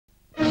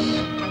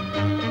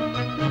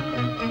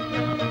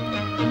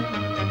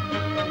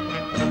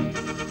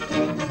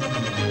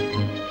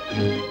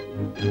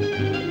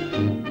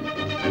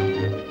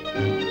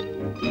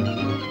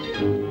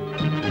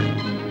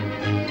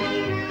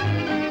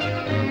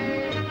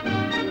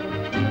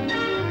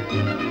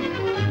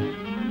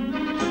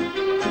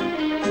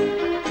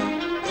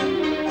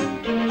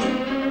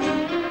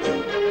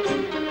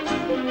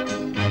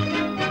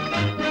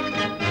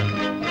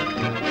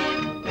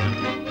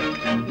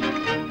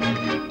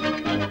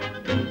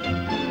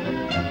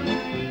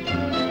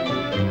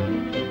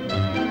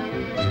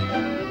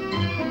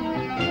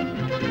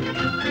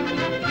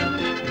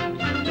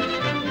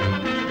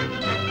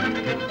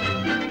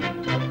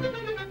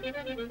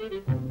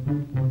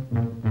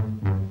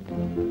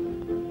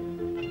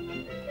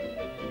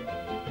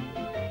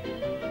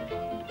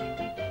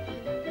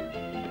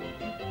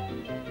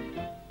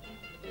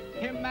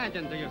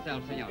imagine to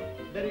yourself, senor,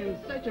 that in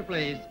such a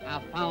place I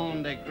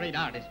found a great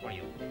artist for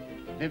you.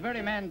 The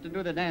very man to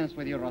do the dance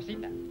with your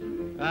Rosita.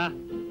 Ah,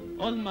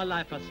 all my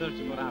life I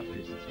searched for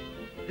artists.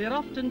 They're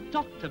often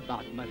talked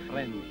about, my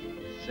friend,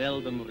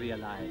 seldom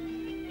realized.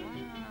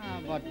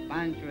 Ah, but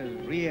Pancho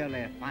is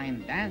really a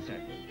fine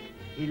dancer.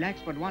 He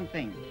lacks but one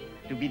thing,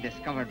 to be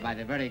discovered by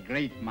the very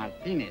great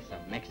Martinez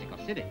of Mexico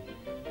City.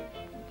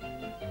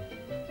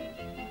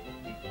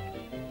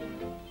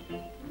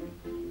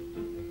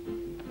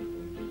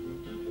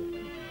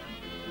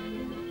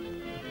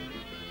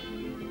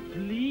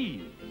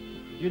 Please.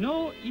 You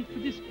know, if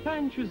this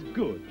Pancho is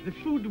good, the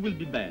food will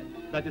be bad.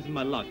 That is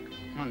my luck.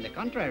 On the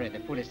contrary, the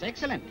food is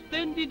excellent.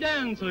 Then the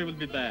dancer will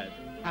be bad.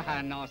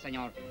 Haha, no,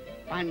 senor.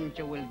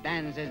 Pancho will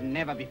dance as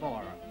never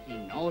before. He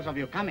knows of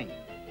your coming.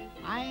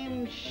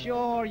 I'm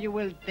sure you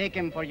will take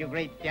him for your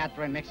great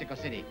theater in Mexico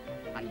City,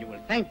 and you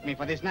will thank me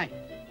for this night.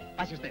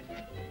 Pase usted.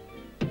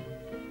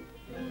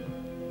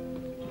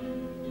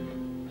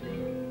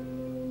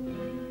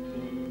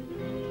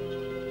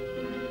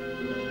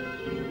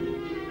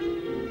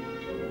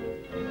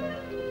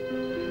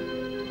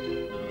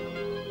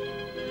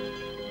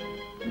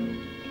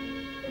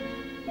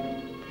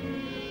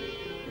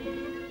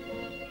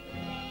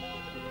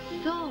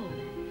 So,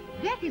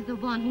 that is the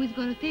one who is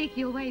going to take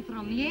you away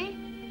from me, eh?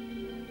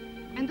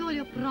 And all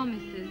your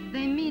promises,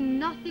 they mean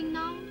nothing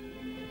now?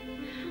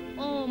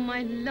 Oh,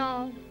 my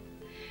love,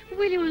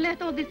 will you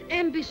let all this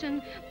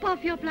ambition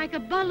puff you up like a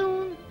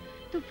balloon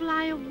to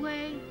fly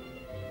away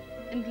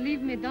and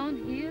leave me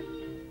down here?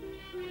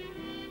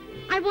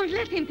 I won't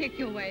let him take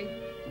you away.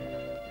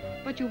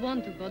 But you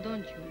want to go,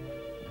 don't you?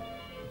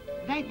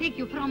 They take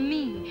you from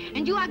me,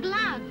 and you are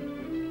glad.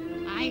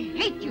 I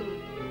hate you.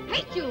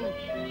 Hate you.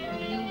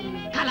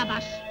 You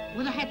calabash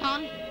with a hat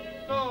on.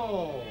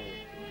 So,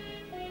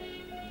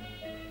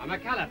 I'm a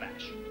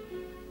calabash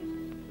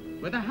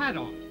with a hat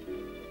on.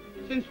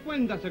 Since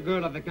when does a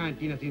girl of the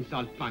cantinas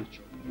insult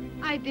Pancho?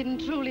 I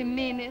didn't truly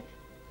mean it.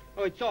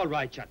 Oh, it's all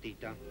right,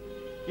 Chatita.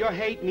 Your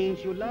hate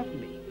means you love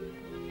me.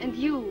 And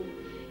you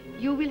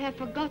will have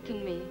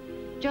forgotten me,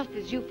 just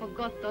as you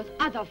forgot those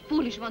other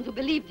foolish ones who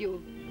believed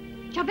you.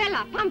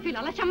 Chavela,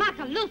 Pamphila, La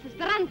Chamaca, Luz,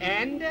 Esperanza.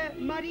 And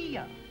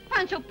Maria.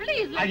 Pancho,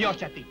 please let Adios,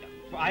 me... Chatita.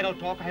 For idle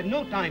talk, I have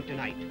no time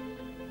tonight.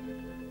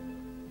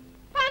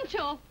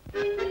 Pancho!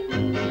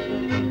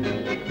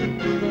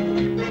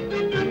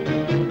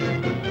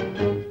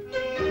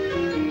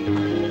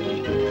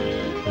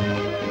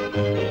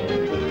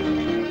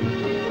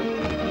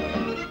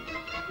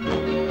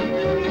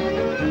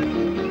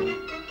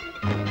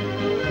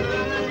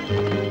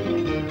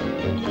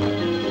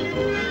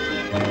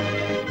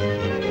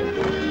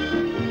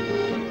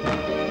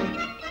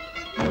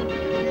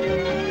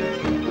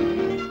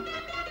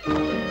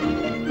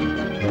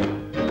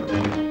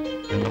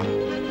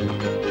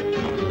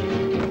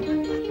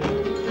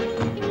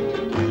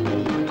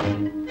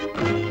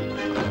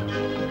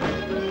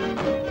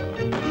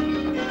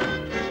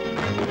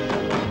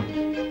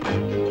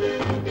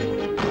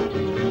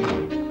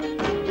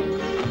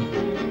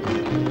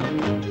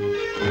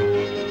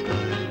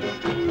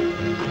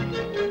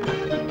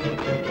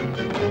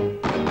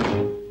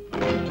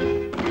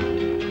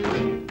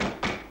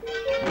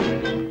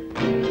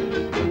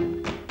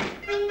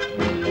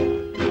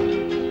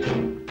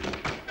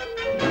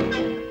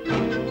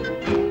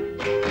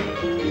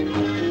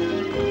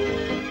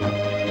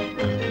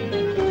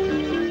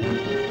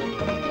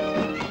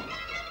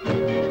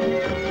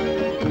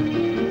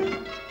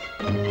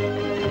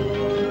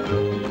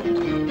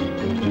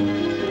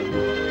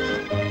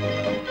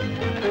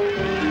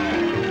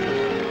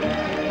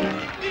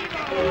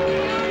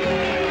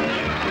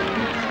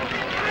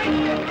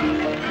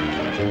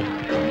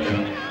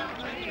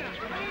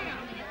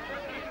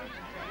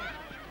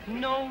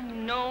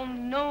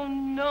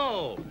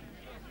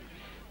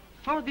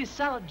 For the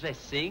salad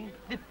dressing,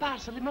 the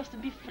parsley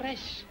must be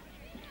fresh.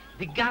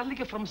 The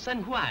garlic from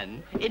San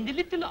Juan and the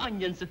little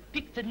onions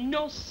picked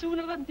no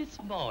sooner than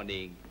this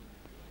morning.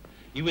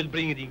 You will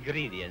bring the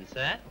ingredients,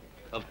 eh?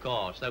 Of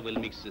course, I will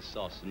mix the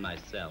sauce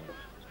myself.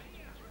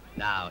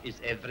 Now,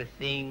 is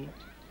everything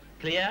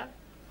clear?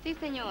 Si,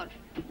 senor.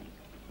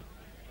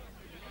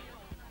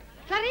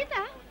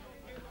 Clarita?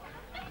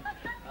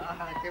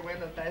 Ah, qué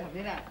bueno está eso.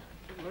 Mira.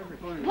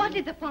 What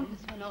did the pompous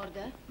one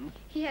order?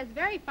 He has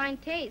very fine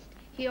taste.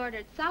 He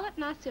ordered salad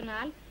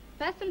nacional,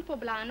 peasant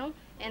poblano,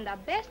 and the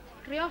best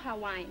Rioja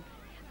wine.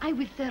 I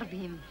will serve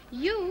him.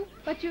 You?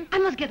 But you... I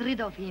must get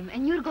rid of him,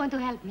 and you're going to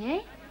help me,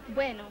 eh?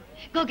 Bueno.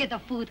 Go get the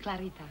food,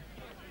 Clarita.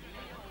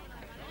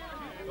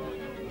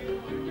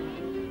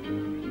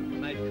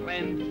 My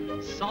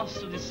friend, sauce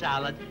to the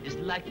salad is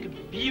like a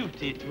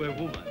beauty to a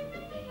woman.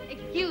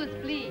 Excuse,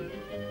 please.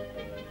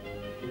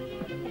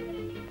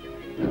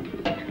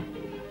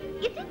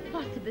 Is it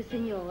possible,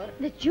 senor,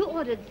 that you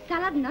ordered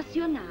salad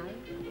nacional,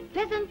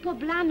 peasant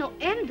poblano,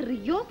 and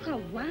Rioja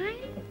wine?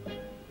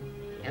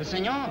 El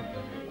señor.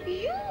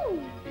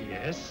 You?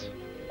 Yes?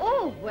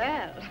 Oh,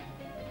 well.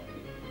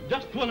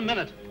 Just 1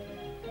 minute.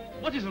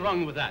 What is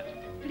wrong with that?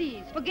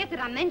 Please, forget that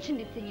I mentioned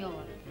it,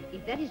 senor.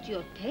 If that is to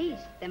your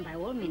taste, then by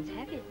all means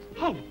have it.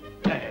 How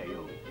dare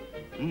you?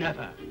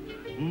 Never,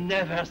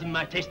 never has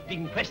my taste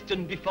been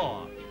questioned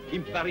before.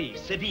 In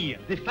Paris, Seville,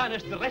 the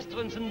finest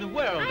restaurants in the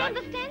world. I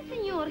understand,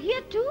 senor.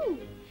 Here, too.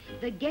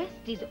 The guest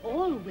is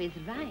always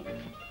right.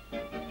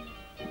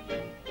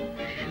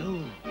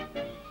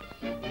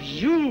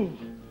 You!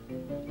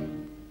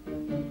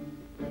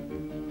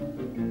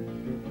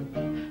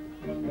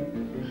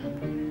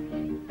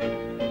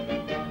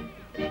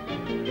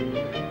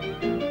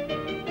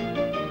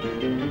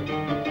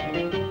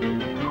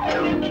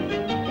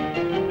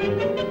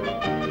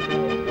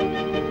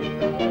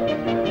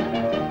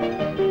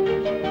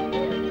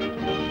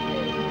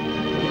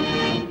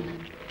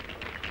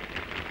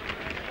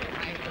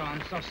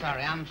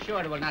 Sorry, I'm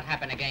sure it will not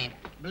happen again.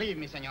 Believe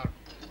me, senor.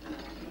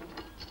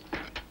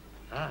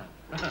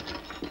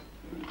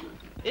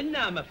 And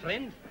now, my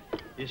friend,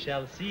 you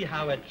shall see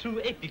how a true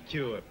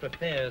epicure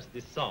prepares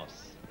the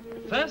sauce.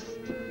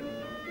 First,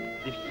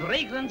 the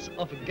fragrance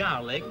of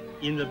garlic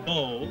in the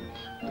bowl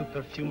to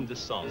perfume the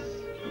sauce.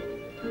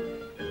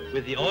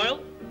 With the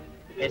oil,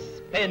 a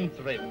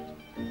spendthrift.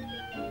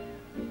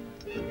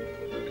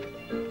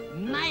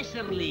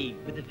 Miserly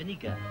with the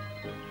vinegar.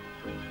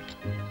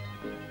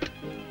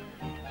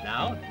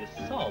 Now,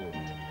 the salt.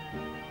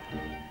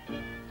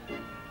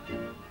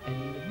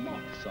 And more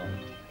salt.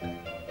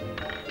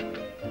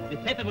 The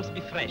pepper must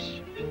be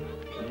fresh,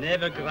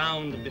 never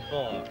ground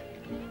before.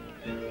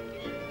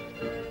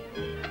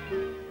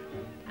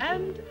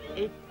 And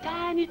a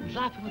tiny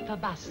drop of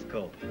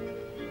Tabasco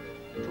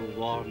to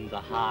warm the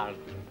heart.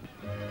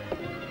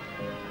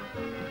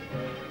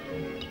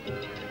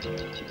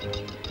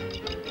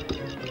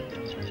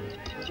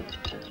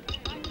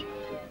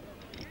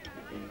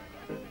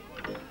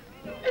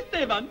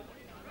 Esteban.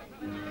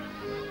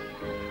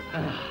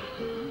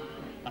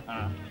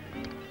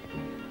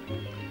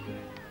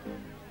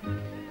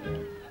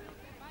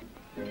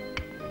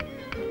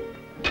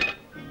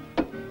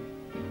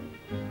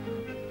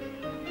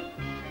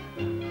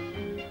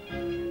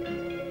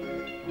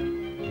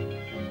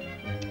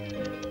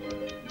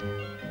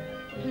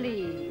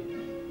 Please,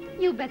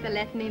 you better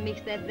let me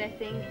mix that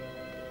dressing.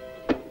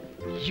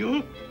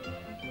 You?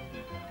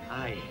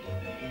 I,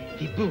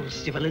 the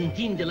Bourse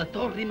Valentine de la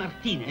Torre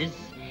Martinez,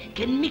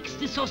 can mix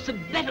the sauce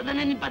better than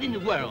anybody in the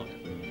world.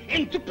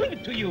 And to prove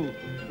it to you,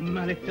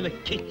 my little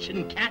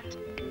kitchen cat,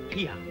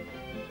 here,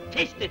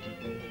 taste it.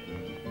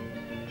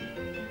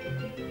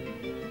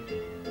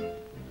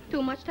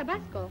 Too much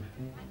Tabasco.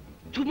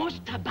 Too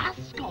much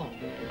Tabasco.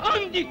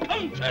 On the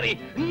contrary,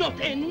 not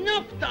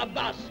enough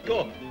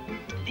Tabasco.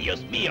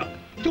 Dios mío,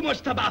 too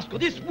much Tabasco.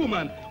 This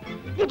woman,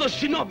 what does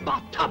she know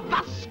about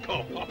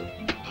Tabasco?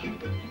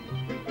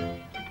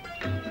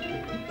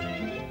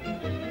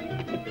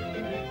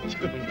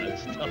 Too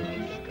much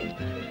Tabasco.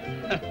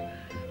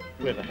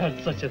 Well, I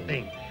heard such a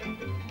thing.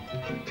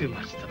 Too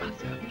much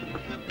Tabasco.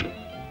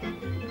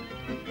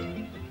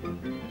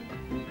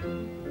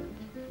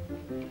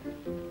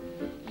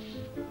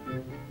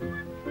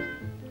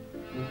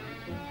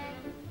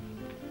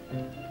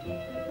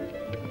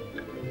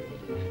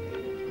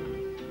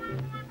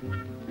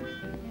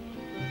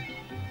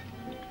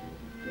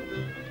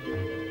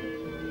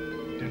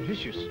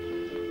 Delicious.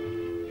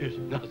 Here's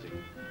nothing.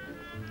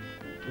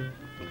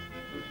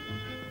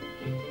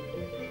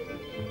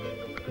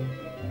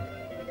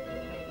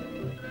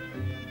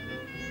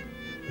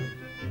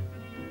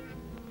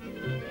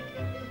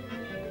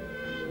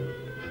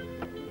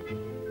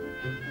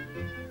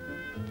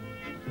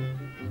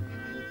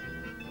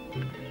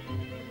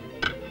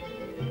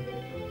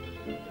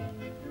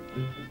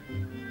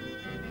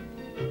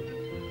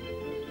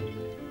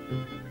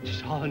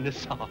 It's all in the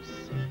sauce.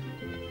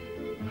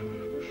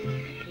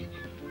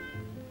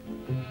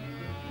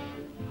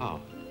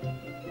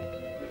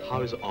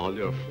 How is all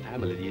your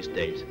family these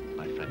days,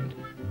 my friend?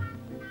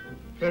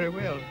 Very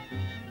well.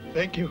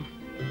 Thank you.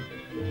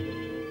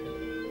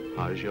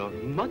 How's your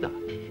mother?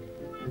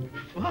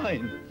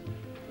 Fine.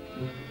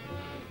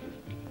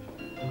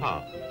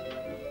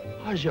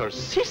 How's your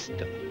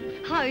sister?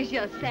 How is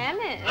your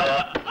salad?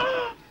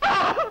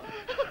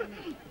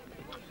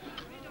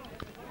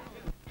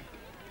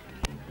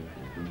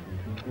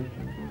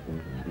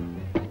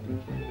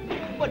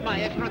 But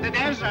maestro de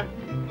danza.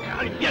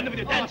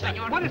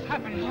 Senor. What has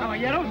happened,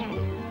 caballeros?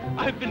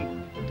 I've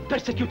been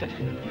persecuted.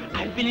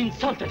 I've been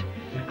insulted.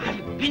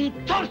 I've been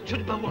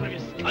tortured by one of your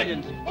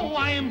stallions. Oh,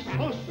 I am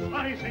so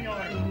sorry, senor.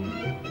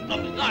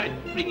 I'm sorry.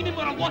 Bring me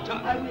more water.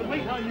 I will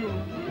wait on you.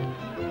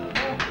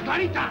 Oh,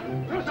 Clarita,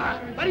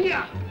 Rosa,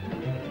 Maria.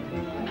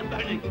 I'm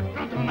burning.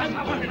 Pronto, más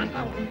agua.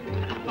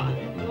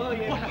 Oh,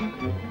 yes.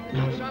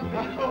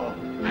 Oh,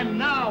 and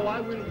now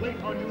I will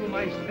wait on you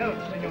myself,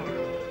 senor.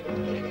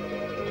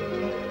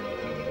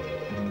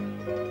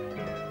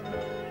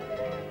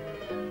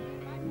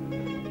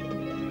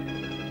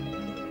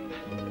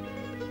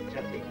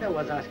 Chapita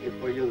was asking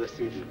for you this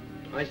evening.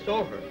 I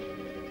saw her.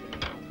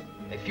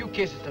 A few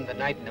kisses in the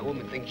night and the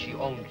woman thinks she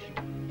owns you.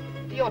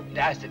 The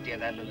audacity of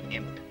that little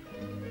imp.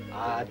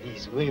 Ah,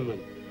 these women.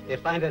 They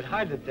find it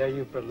hard to tear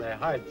you from their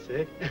hearts,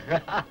 eh?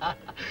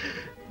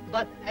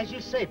 But as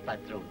you say,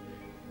 Patron,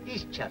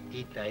 this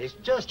Chatita is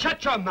just...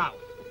 Shut your mouth!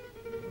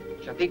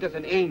 Chatita's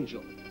an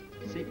angel.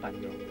 Si,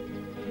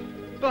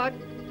 Patron. But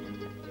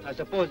I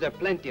suppose there are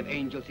plenty of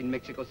angels in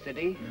Mexico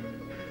City.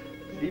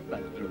 Si,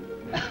 Patron.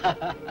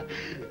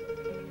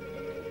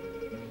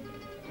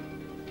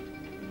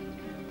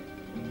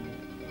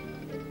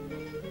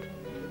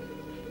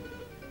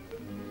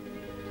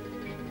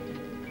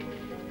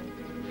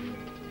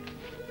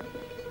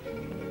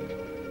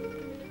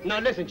 Now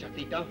listen,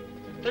 Chatita.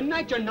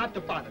 Tonight you're not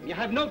to bother me. I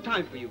have no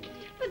time for you.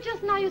 But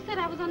just now you said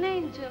I was an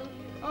angel.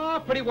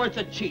 Oh, pretty words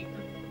are cheap.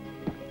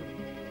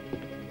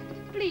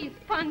 Please,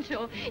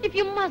 Pancho, if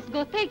you must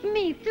go, take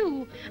me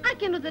too. I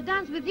can do the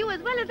dance with you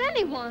as well as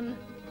anyone.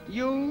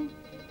 You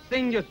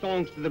sing your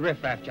songs to the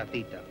riffraff,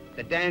 Chatita.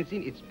 The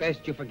dancing, it's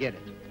best you forget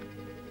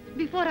it.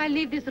 Before I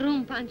leave this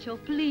room, Pancho,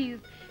 please,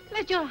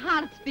 let your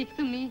heart speak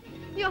to me.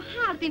 Your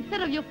heart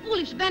instead of your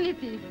foolish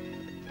vanity.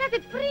 Set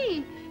it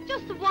free,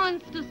 just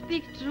once to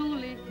speak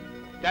truly.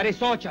 That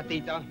is all,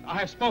 Chatita. I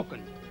have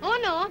spoken. Oh,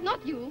 no,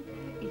 not you.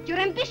 It's your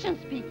ambition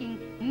speaking,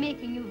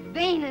 making you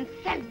vain and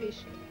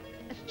selfish.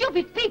 A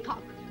stupid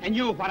peacock. And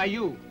you, what are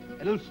you?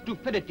 A little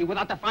stupidity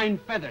without a fine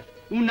feather.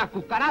 Una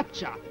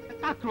cucaracha, a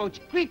cockroach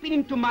creeping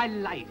into my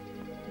life.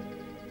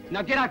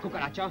 Now get out,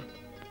 Cucaracha.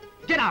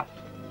 Get out.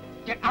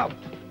 Get out.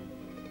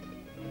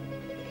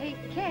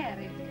 Take care.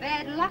 It's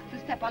bad luck to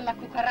step on la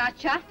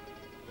cucaracha.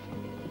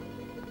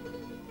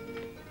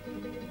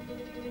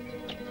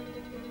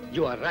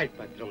 You are right,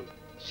 Patron.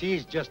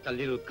 She's just a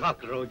little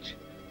cockroach.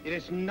 It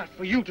is not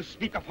for you to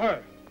speak of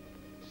her.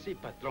 Si,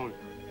 Patron.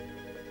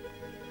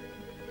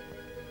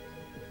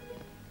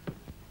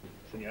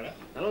 Señora.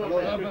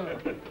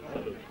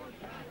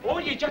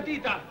 Oye,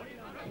 Chatita.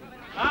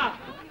 Ah,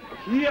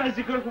 here is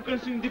the girl who can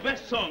sing the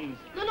best songs.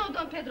 No,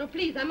 Don Pedro,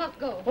 please, I must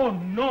go. Oh,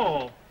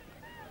 no.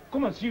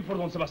 Come and sing for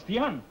Don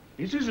Sebastián.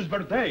 This is his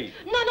birthday.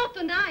 No, not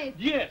tonight.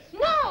 Yes.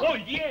 No. Oh,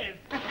 yes.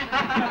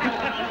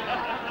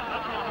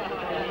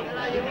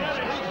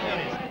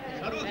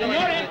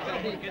 Señores.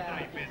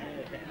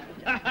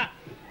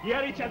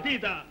 Here is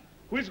Chatita,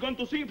 who is going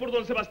to sing for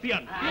Don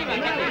Sebastián.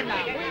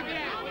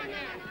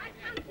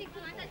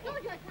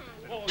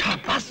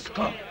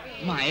 Tabasco!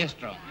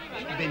 Maestro,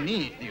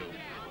 beneath you.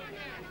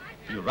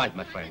 You're right,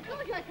 my friend.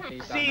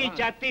 Si,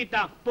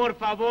 Chatita, por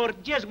favor,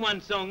 just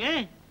one song,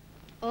 eh?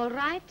 All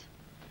right,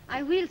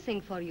 I will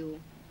sing for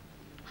you.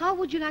 How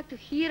would you like to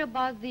hear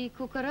about the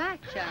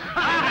cucaracha?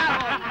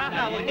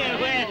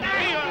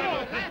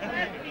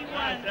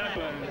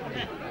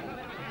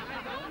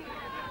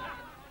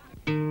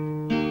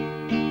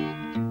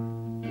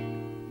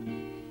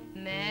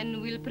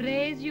 Men will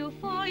praise you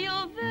for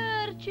your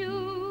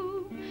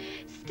virtue,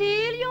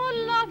 steal your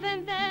love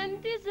and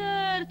then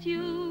desert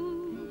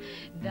you,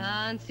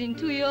 dance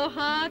into your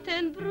heart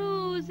and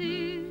bruise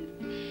it,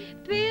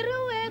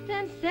 pirouette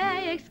and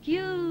say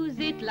excuse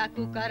it. La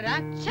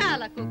cucaracha,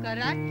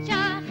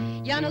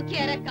 ya no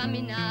quiere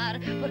caminar,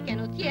 porque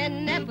no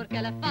tiene,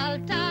 porque le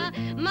falta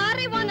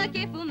marihuana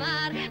que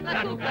fumar.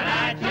 La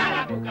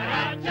cucaracha,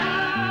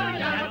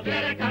 ya no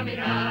quiere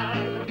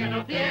caminar, porque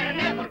no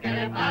tiene, porque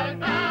le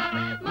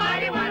falta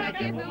marihuana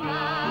que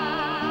fumar.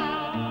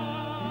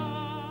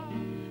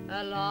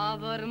 A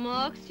lover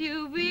mocks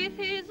you with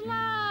his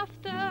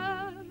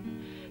laughter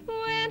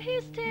when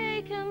he's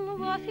taken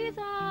what he's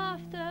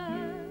after.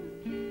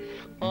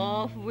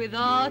 Off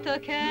without a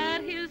care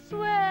he'll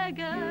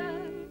swagger,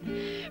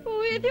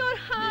 with your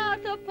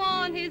heart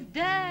upon his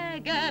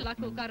dagger. La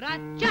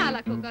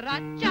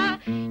cucaracha,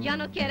 ya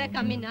no quiere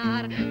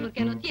caminar,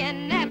 porque no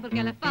tiene,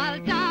 porque le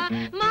falta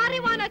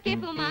marihuana que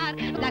fumar.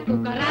 La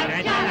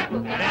cucaracha,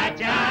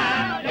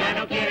 ya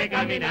no quiere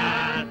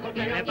caminar,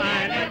 porque no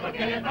tiene,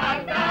 porque le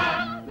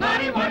falta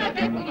marihuana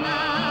que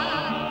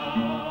fumar.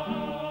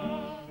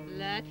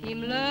 Let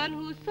him learn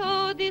who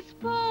so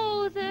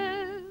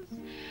disposes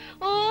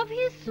of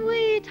his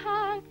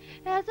sweetheart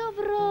as of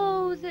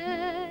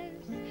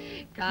roses,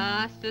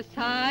 cast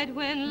aside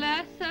when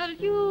less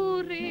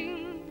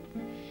alluring,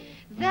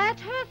 that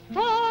her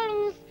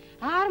thorns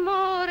are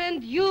more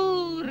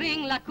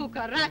enduring. La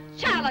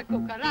cucaracha,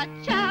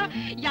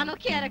 ya no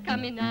quiere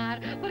caminar,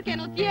 porque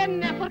no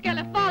tiene, porque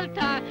le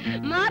falta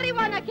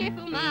marihuana que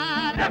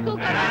fumar. La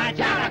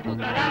cucaracha,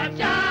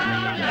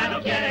 ya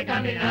no quiere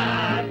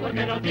caminar,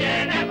 porque no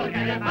tiene,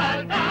 porque le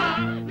falta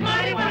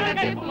marihuana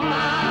que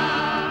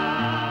fumar.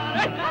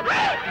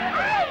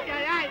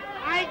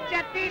 ¡Ay,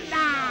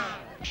 Chatita!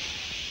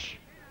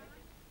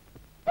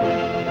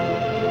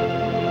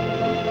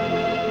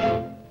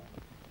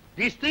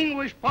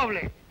 Distinguished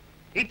public,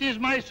 it is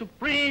my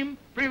supreme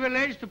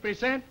privilege to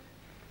present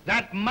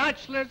that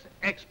matchless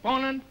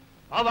exponent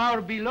of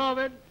our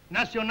beloved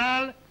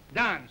national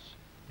dance,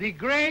 the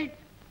great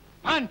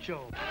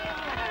Pancho.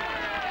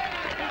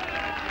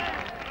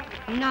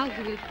 Now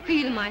he will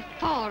feel my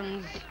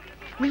thorns.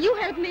 Will you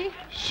help me?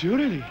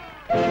 Surely.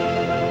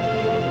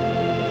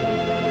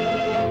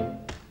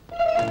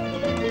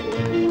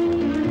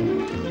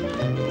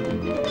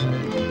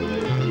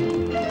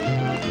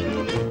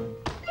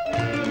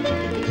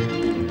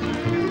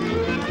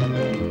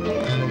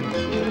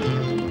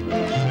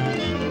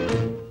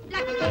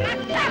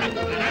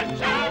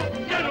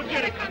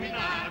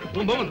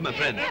 my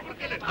friend.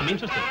 I'm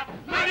interested.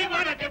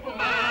 Marihuana que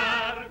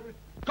fumar.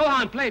 Go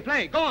on, play,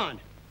 go on.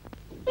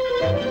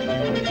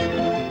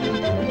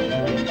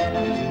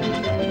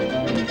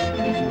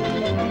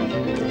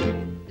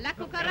 La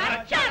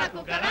cucaracha,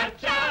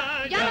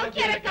 ya no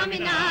quiere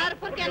caminar,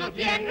 porque no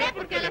tiene,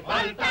 porque le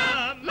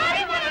falta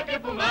marihuana que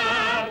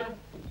fumar.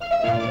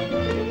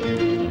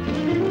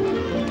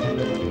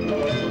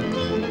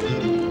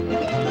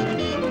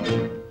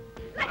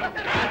 La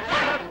cucaracha,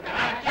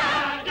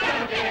 ya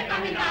no quiere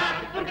caminar,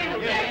 porque no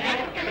tiene,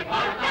 porque le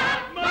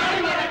falta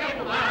marihuana que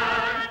fumar.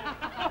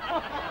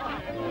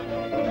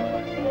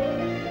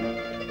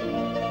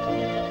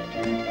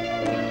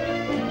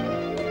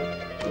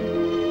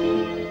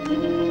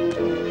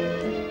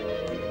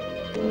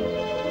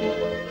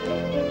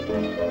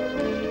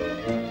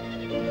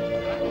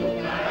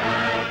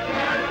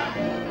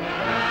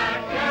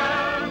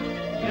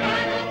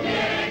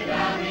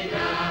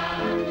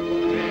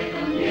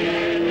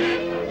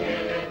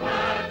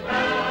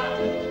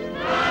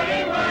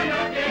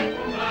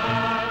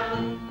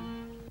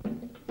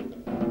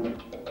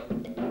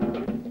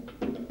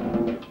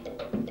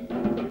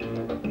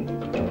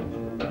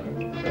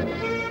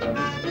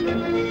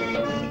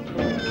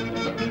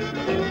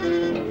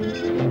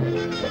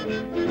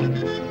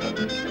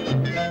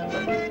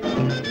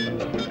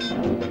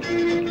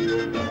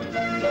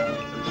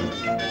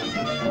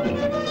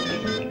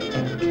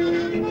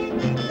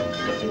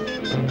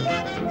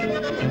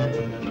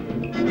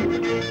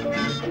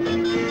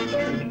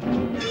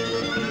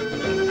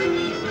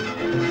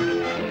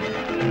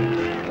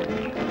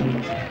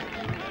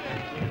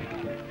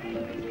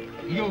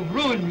 You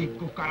ruined me,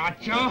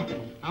 Cucaracha.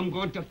 I'm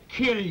going to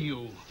kill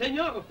you.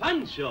 Senor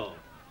Pancho.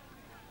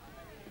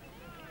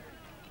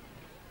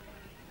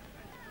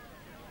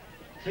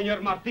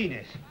 Senor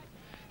Martinez,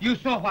 you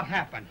saw what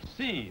happened.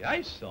 See,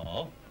 I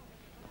saw.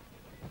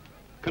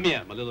 Come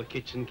here, my little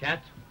kitchen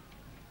cat.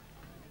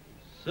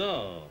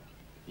 So,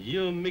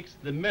 you mix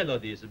the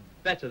melodies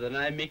better than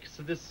I mix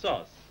the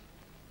sauce.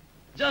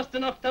 Just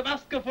enough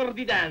Tabasco for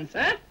the dance,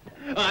 eh?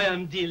 I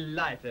am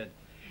delighted.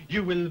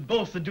 You will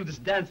both do this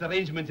dance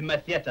arrangement in my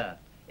theater.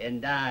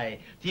 And I,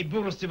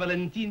 Tiburcio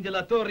Valentin de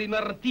la Torre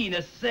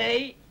Martinez,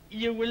 say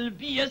you will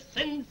be a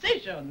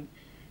sensation.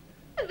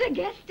 The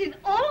guest is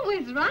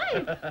always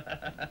right.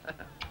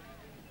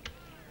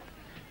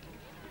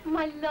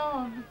 My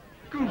love.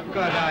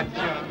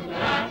 Cucaracha.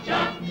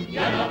 Cucaracha,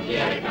 ya no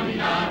quiere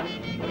caminar,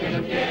 porque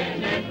no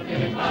tiene, porque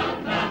le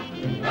falta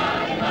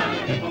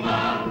marihuana que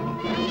fumar.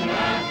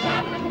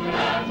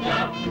 Cucaracha,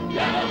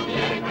 ya no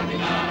quiere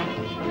caminar,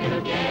 porque no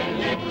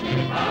tiene, porque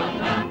le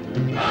falta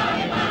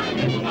marihuana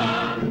que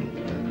fumar.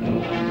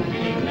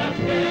 En las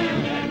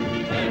penas,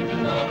 en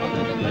tus ojos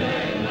de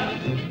velas,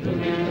 tus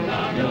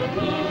labios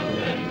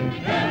dulces,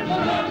 el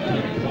dolor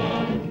del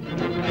sol.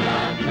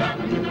 Cucaracha,